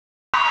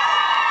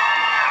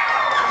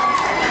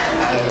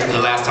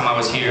last time I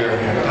was here,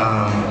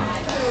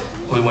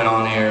 we went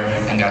on air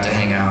and got to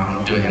hang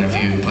out, do an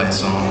interview, play a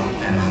song,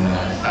 and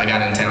I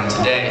got in town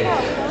today,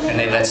 and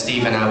they let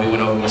Steve and I, we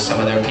went over with some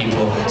of their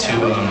people to,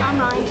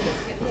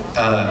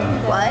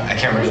 I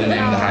can't remember the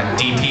name of the high,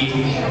 DP,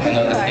 I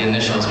know that's the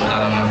initials, but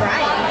I don't know.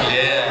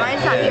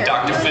 Yeah,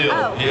 Dr. Phil,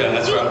 yeah,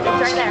 that's right. It's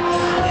right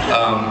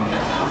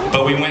there.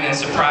 But we went and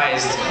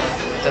surprised,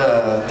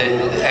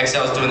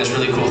 XL is doing this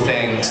really cool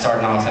thing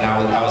starting off, and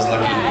I was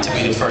lucky to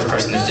be the first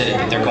person that did it,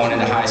 but they're going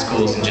into high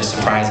schools and just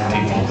surprising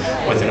people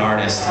with an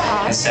artist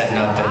and setting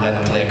up and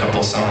letting them play a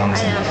couple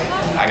songs. And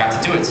I got to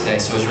do it today,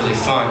 so it was really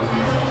fun.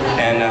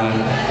 And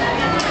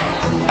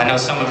I know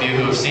some of you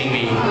who have seen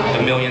me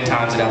the million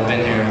times that I've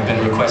been here have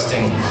been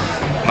requesting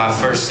my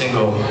first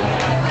single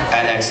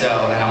at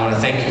XL, and I want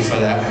to thank you for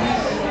that.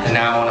 And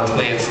now I want to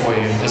play it for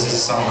you. This is a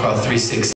song called 360.